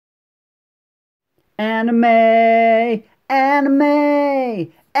Anime,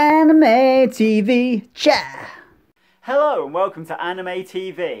 anime, anime TV, cha! Hello and welcome to Anime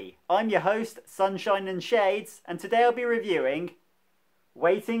TV. I'm your host, Sunshine and Shades, and today I'll be reviewing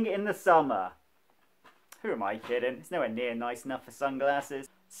Waiting in the Summer. Who am I kidding? It's nowhere near nice enough for sunglasses.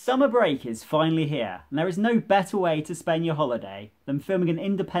 Summer break is finally here, and there is no better way to spend your holiday than filming an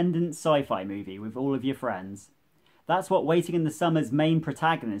independent sci-fi movie with all of your friends. That's what Waiting in the Summer's main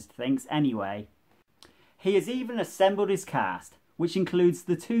protagonist thinks anyway. He has even assembled his cast, which includes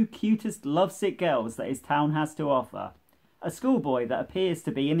the two cutest lovesick girls that his town has to offer, a schoolboy that appears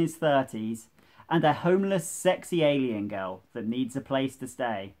to be in his 30s, and a homeless, sexy alien girl that needs a place to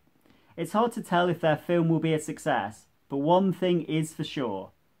stay. It's hard to tell if their film will be a success, but one thing is for sure,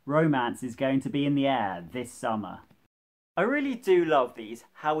 romance is going to be in the air this summer. I really do love these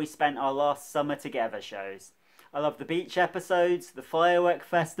How We Spent Our Last Summer Together shows. I love the beach episodes, the firework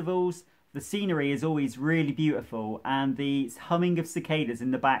festivals. The scenery is always really beautiful, and the humming of cicadas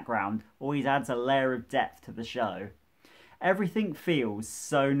in the background always adds a layer of depth to the show. Everything feels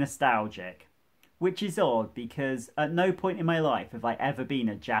so nostalgic, which is odd because at no point in my life have I ever been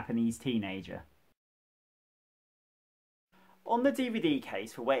a Japanese teenager. On the DVD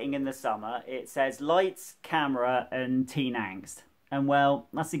case for Waiting in the Summer, it says lights, camera and teen angst. And well,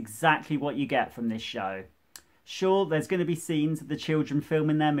 that's exactly what you get from this show. Sure, there's going to be scenes of the children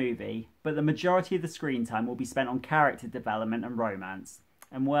filming their movie, but the majority of the screen time will be spent on character development and romance.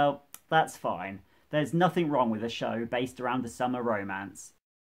 And well, that's fine. There's nothing wrong with a show based around a summer romance.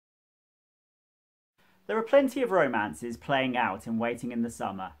 There are plenty of romances playing out in Waiting in the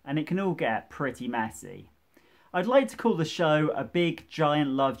Summer, and it can all get pretty messy. I'd like to call the show a big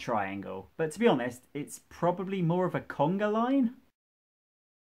giant love triangle, but to be honest, it's probably more of a conga line.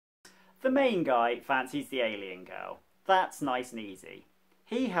 The main guy fancies the alien girl. That's nice and easy.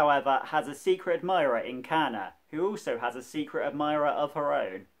 He, however, has a secret admirer in Kana, who also has a secret admirer of her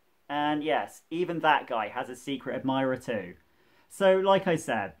own. And yes, even that guy has a secret admirer too. So, like I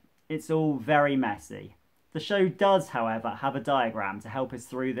said, it's all very messy. The show does, however, have a diagram to help us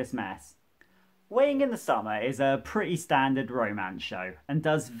through this mess. Waiting in the Summer is a pretty standard romance show, and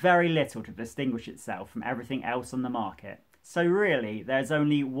does very little to distinguish itself from everything else on the market. So really, there's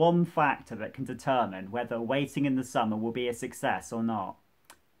only one factor that can determine whether Waiting in the Summer will be a success or not,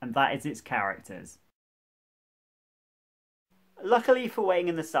 and that is its characters. Luckily for Waiting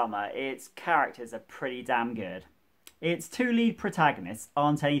in the Summer, its characters are pretty damn good. Its two lead protagonists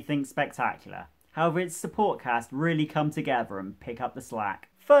aren't anything spectacular, however its support cast really come together and pick up the slack.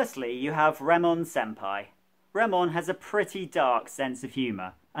 Firstly, you have Remon Senpai. Remon has a pretty dark sense of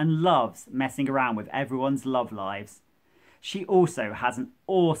humour, and loves messing around with everyone's love lives. She also has an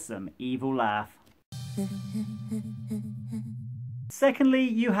awesome evil laugh. Secondly,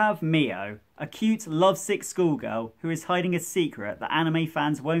 you have Mio, a cute, lovesick schoolgirl who is hiding a secret that anime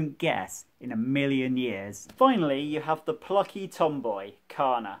fans won't guess in a million years. Finally, you have the plucky tomboy,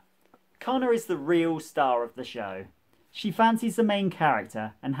 Kana. Kana is the real star of the show. She fancies the main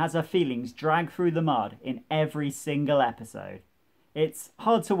character and has her feelings dragged through the mud in every single episode. It's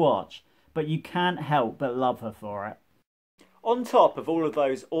hard to watch, but you can't help but love her for it. On top of all of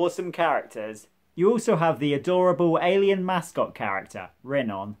those awesome characters, you also have the adorable alien mascot character,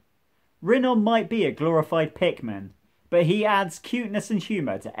 Rinon. Rinon might be a glorified Pikmin, but he adds cuteness and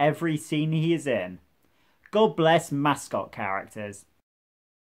humour to every scene he is in. God bless mascot characters.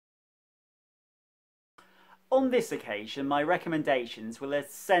 On this occasion, my recommendations will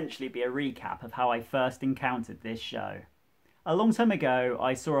essentially be a recap of how I first encountered this show. A long time ago,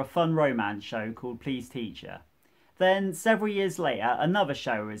 I saw a fun romance show called Please Teacher. Then, several years later, another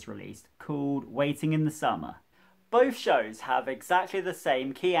show was released called Waiting in the Summer. Both shows have exactly the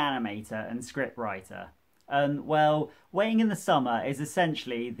same key animator and scriptwriter. And, well, Waiting in the Summer is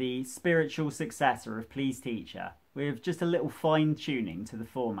essentially the spiritual successor of Please Teacher, with just a little fine-tuning to the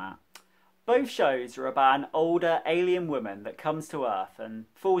format. Both shows are about an older alien woman that comes to Earth and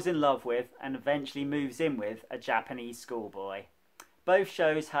falls in love with and eventually moves in with a Japanese schoolboy. Both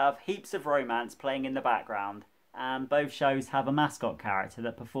shows have heaps of romance playing in the background, and both shows have a mascot character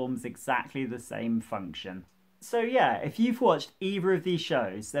that performs exactly the same function. So yeah, if you've watched either of these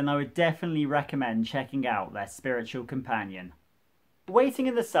shows, then I would definitely recommend checking out their spiritual companion. Waiting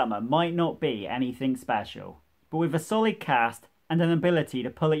in the Summer might not be anything special, but with a solid cast and an ability to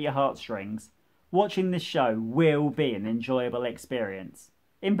pull at your heartstrings, watching this show will be an enjoyable experience.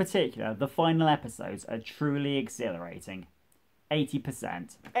 In particular, the final episodes are truly exhilarating.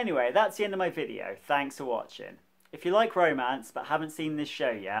 80%. Anyway, that's the end of my video. Thanks for watching. If you like romance but haven't seen this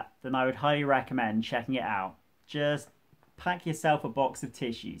show yet, then I would highly recommend checking it out. Just pack yourself a box of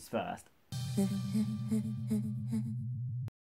tissues first.